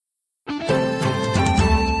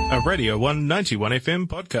Radio 191 FM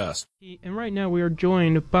podcast. And right now we are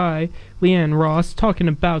joined by Leanne Ross talking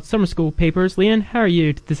about summer school papers. Leanne, how are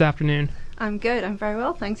you this afternoon? I'm good. I'm very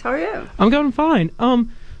well, thanks. How are you? I'm going fine.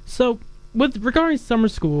 So with regarding summer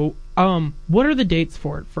school, what are the dates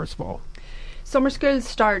for it, first of all? Summer school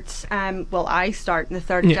starts, I start on the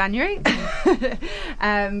 3rd of January,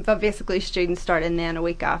 but basically students start in then a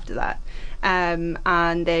week after that,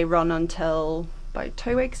 and they run until about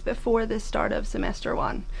 2 weeks before the start of semester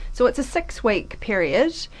 1. So it's a 6-week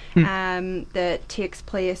period that takes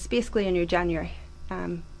place basically in your January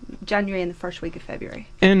and the first week of February.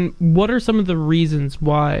 And what are some of the reasons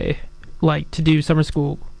why, to do summer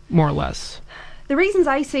school, more or less? The reasons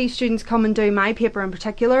I see students come and do my paper in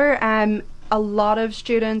particular, a lot of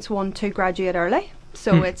students want to graduate early.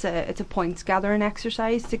 So it's a points gathering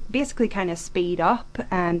exercise to basically kind of speed up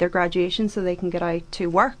their graduation so they can get out to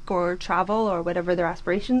work or travel or whatever their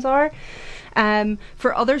aspirations are.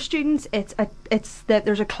 For other students, it's that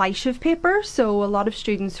there's a clash of papers. So a lot of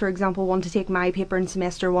students, for example, want to take my paper in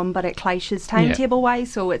semester 1, but it clashes timetable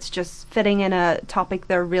wise. So it's just fitting in a topic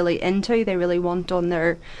they're really into, they really want on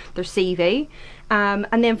their CV.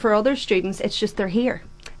 And then for other students, it's just they're here.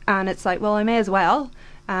 And it's like, well, I may as well.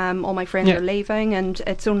 All my friends are leaving, and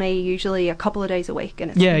it's only usually a couple of days a week.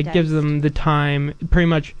 And it gives them the time, pretty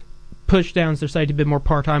much push down their site a bit more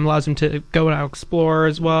part-time, allows them to go out and explore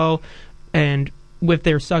as well. And if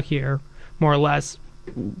they're stuck here, more or less,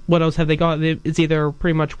 what else have they got? It's either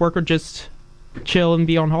pretty much work or just chill and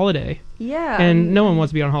be on holiday. Yeah. And no one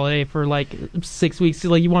wants to be on holiday for 6 weeks.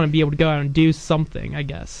 You want to be able to go out and do something, I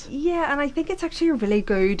guess. Yeah, and I think it's actually a really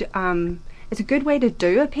good... it's a good way to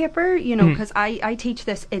do a paper, because I teach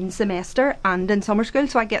this in semester and in summer school,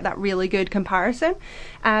 so I get that really good comparison.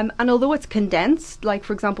 And although it's condensed,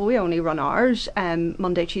 for example, we only run ours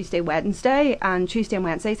Monday, Tuesday, Wednesday, and Tuesday and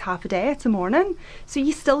Wednesday is half a day, it's a morning. So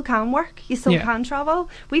you still can work, you still can travel.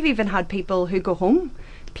 We've even had people who go home,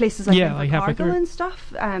 places like Cargill and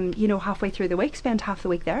stuff, halfway through the week, spend half the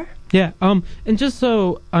week there. Yeah, and just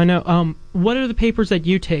so I know, what are the papers that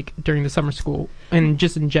you take during the summer school, and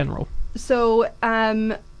just in general? So,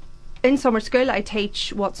 in summer school, I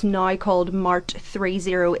teach what's now called MART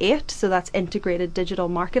 308, so that's Integrated Digital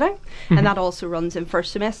Marketing, and that also runs in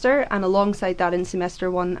first semester, and alongside that in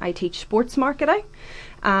semester 1, I teach sports marketing,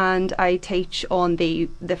 and I teach on the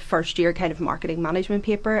first year kind of marketing management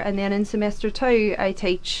paper, and then in semester 2, I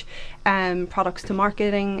teach products to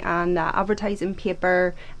marketing and advertising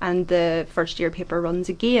paper, and the first year paper runs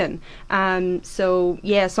again.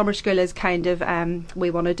 Summer school is kind of,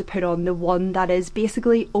 we wanted to put on the one that is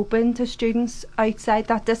basically open to students outside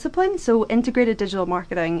that discipline. So integrated digital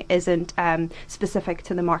marketing isn't specific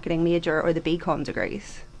to the marketing major or the BCom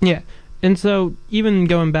degrees. Yeah. And so, even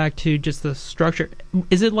going back to just the structure,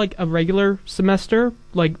 is it like a regular semester?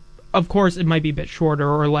 Of course, it might be a bit shorter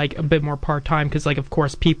or a bit more part-time because, of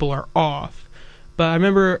course, people are off. But I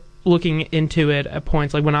remember looking into it at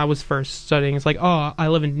points, when I was first studying, it's I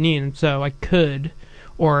live in Dunedin, so I could.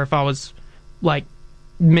 Or if I was,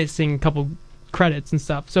 missing a couple credits and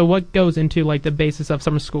stuff. So what goes into the basis of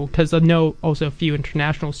summer school? Because I know also a few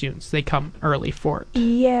international students, they come early for it.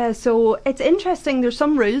 Yeah, so it's interesting. There's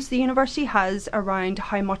some rules the university has around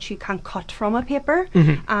how much you can cut from a paper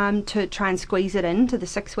to try and squeeze it into the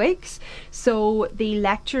 6 weeks. So the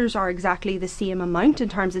lectures are exactly the same amount in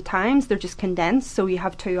terms of times. They're just condensed. So you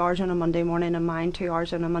have 2 hours on a Monday morning and mine 2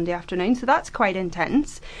 hours on a Monday afternoon. So that's quite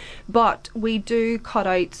intense. But we do cut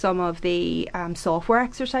out some of the software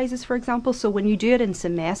exercises, for example. So when you do it in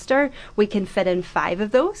semester, we can fit in 5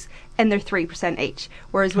 of those, and they're 3% each.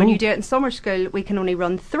 Whereas when you do it in summer school, we can only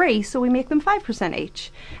run 3, so we make them 5%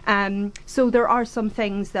 each. So there are some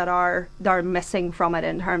things that are missing from it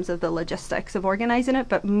in terms of the logistics of organising it,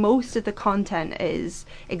 but most of the content is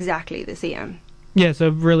exactly the same. Yeah, so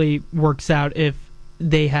it really works out if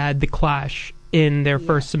they had the clash in their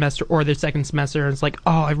first semester or their second semester, and it's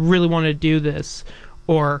I really want to do this,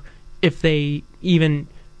 or if they even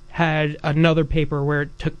had another paper where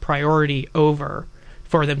it took priority over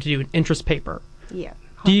for them to do an interest paper. Yeah.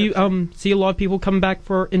 100%. Do you see a lot of people come back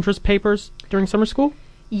for interest papers during summer school?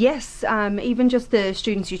 Yes, even just the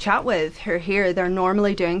students you chat with who are here, they're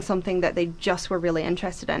normally doing something that they just were really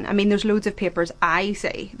interested in. I mean, there's loads of papers I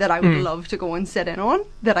see that I would love to go and sit in on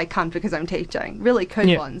that I can't because I'm teaching. Really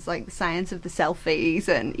cool ones, like the science of the selfies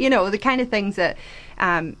and, the kind of things that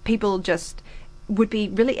people just would be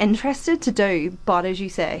really interested to do, but as you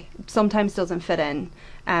say, sometimes doesn't fit in,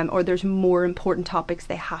 or there's more important topics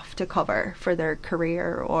they have to cover for their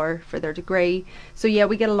career or for their degree. So yeah,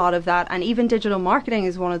 we get a lot of that, and even digital marketing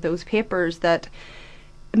is one of those papers that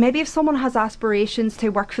maybe if someone has aspirations to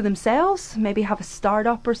work for themselves, maybe have a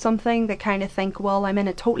startup or something, they kind of think, well, I'm in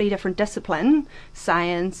a totally different discipline,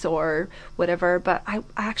 science or whatever, but I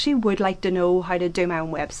actually would like to know how to do my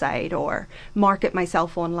own website or market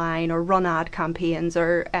myself online or run ad campaigns,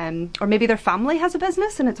 or maybe their family has a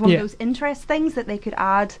business and it's one of those interest things that they could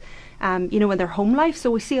add, in their home life. So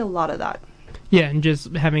we see a lot of that. Yeah, and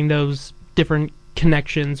just having those different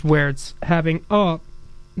connections where it's having,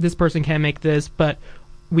 this person can't make this, but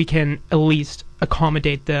we can at least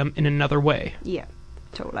accommodate them in another way. Yeah,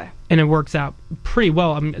 totally. And it works out pretty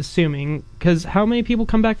well, I'm assuming, because how many people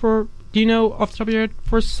come back do you know off the top of your head,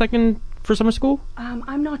 for summer school?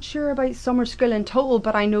 I'm not sure about summer school in total,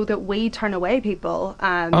 but I know that we turn away people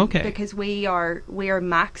because we are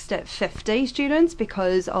maxed at 50 students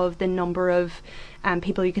because of the number of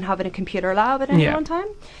people you can have in a computer lab at any one time.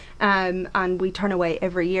 And we turn away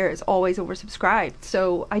every year. It's always oversubscribed.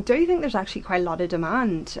 So I do think there's actually quite a lot of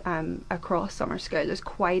demand across summer school. There's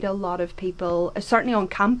quite a lot of people, certainly on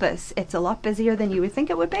campus, it's a lot busier than you would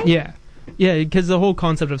think it would be. Yeah, because the whole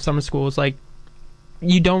concept of summer school is like,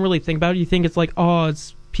 you don't really think about it. You think it's like,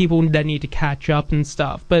 it's people that need to catch up and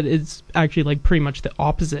stuff. But it's actually like pretty much the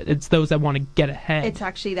opposite. It's those that want to get ahead. It's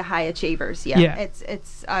actually the high achievers, yeah.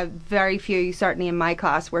 It's very few, certainly in my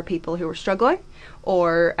class, were people who were struggling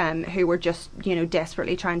or who were just,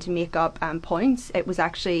 desperately trying to make up points. It was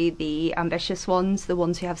actually the ambitious ones, the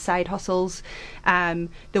ones who have side hustles, the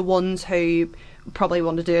ones who probably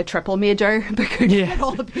want to do a triple major but couldn't get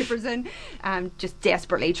all the papers in, just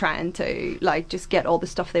desperately trying to just get all the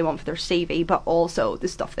stuff they want for their CV, but also the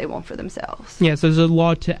stuff they want for themselves. Yeah, so there's a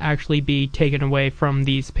lot to actually be taken away from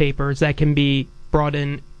these papers that can be brought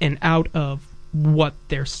in and out of what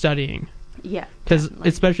they're studying. Yeah, because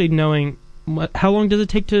especially knowing how long does it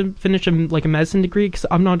take to finish a medicine degree? Because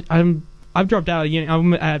I've dropped out of uni.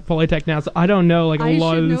 I'm at Polytech now, so I don't know a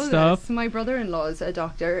lot of this stuff. My brother-in-law is a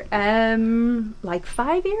doctor.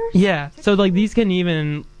 5 years? Yeah, so these can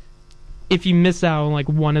even, if you miss out on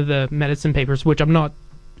one of the medicine papers, which I'm not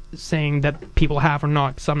saying that people have or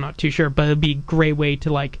not, because I'm not too sure, but it'd be a great way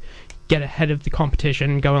to get ahead of the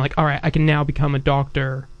competition, going all right, I can now become a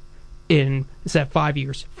doctor in, instead of 5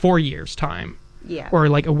 years, 4 years time. Yeah. Or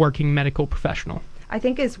a working medical professional. I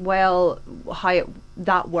think as well how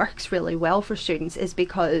that works really well for students is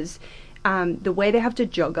because the way they have to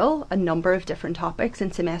juggle a number of different topics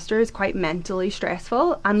in semester is quite mentally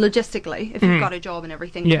stressful, and logistically, if you've got a job and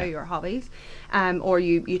everything too, your hobbies, or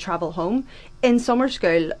you travel home. In summer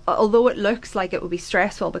school, although it looks like it would be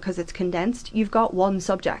stressful because it's condensed, you've got one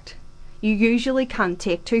subject. You usually can't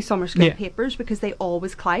take two summer school papers because they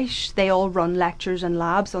always clash. They all run lectures and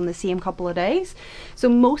labs on the same couple of days. So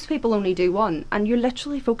most people only do one, and you're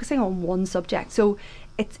literally focusing on one subject. So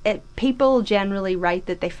people generally write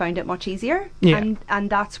that they found it much easier, and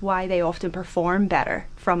that's why they often perform better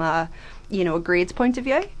from a grades point of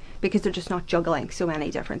view, because they're just not juggling so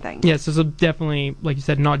many different things. Yeah, so definitely, like you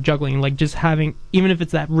said, not juggling, just having, even if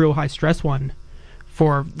it's that real high stress one,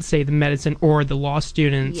 for, say, the medicine or the law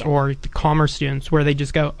students or the commerce students, where they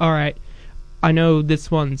just go, all right, I know this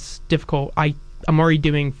one's difficult. I'm already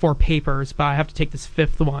doing 4 papers, but I have to take this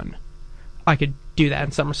 5th one. I could do that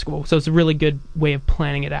in summer school. So it's a really good way of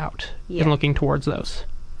planning it out and looking towards those.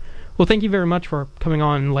 Well, thank you very much for coming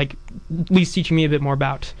on, at least teaching me a bit more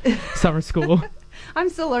about summer school. I'm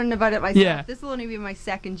still learning about it myself. Yeah. This will only be my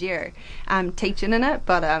 2nd year teaching in it,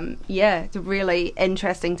 but it's a really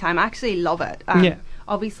interesting time. I actually love it.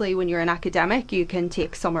 Obviously, when you're an academic, you can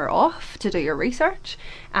take summer off to do your research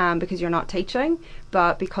because you're not teaching.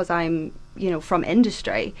 But because I'm, from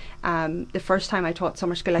industry, the first time I taught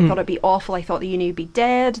summer school, I thought it'd be awful. I thought the uni would be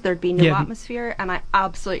dead. There'd be no atmosphere. And I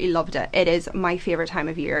absolutely loved it. It is my favourite time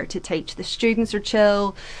of year to teach. The students are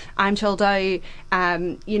chill. I'm chilled out.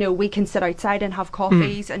 We can sit outside and have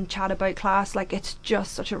coffees and chat about class. It's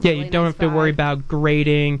just such a really you don't nice have to worry about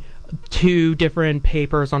grading 2 different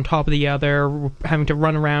papers on top of the other, having to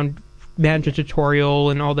run around, manage a tutorial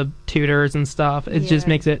and all the tutors and stuff. It just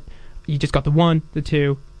makes it, you just got the 1, the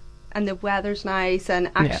 2. And the weather's nice, and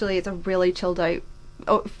actually it's a really chilled out.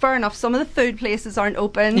 Oh, fair enough, some of the food places aren't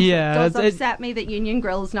open. Yeah, it does upset me that Union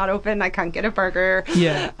Grill's not open. I can't get a burger.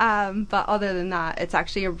 Yeah. But other than that, it's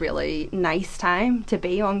actually a really nice time to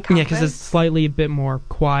be on campus. Yeah, because it's slightly a bit more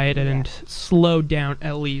quiet and slowed down,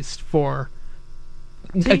 at least for...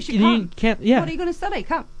 So you can't. What are you going to study?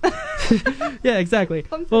 Come. Yeah, exactly.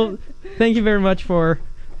 Well, thank you very much for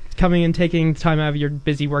coming and taking time out of your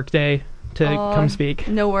busy work day to come speak.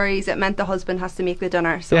 No worries. It meant the husband has to make the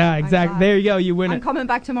dinner. So yeah, exactly. There you go. You win. I'm coming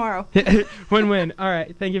back tomorrow. Win-win. All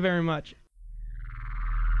right. Thank you very much.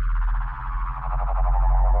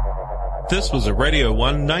 This was a Radio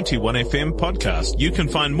 1 91 FM podcast. You can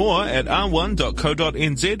find more at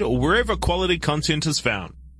r1.co.nz or wherever quality content is found.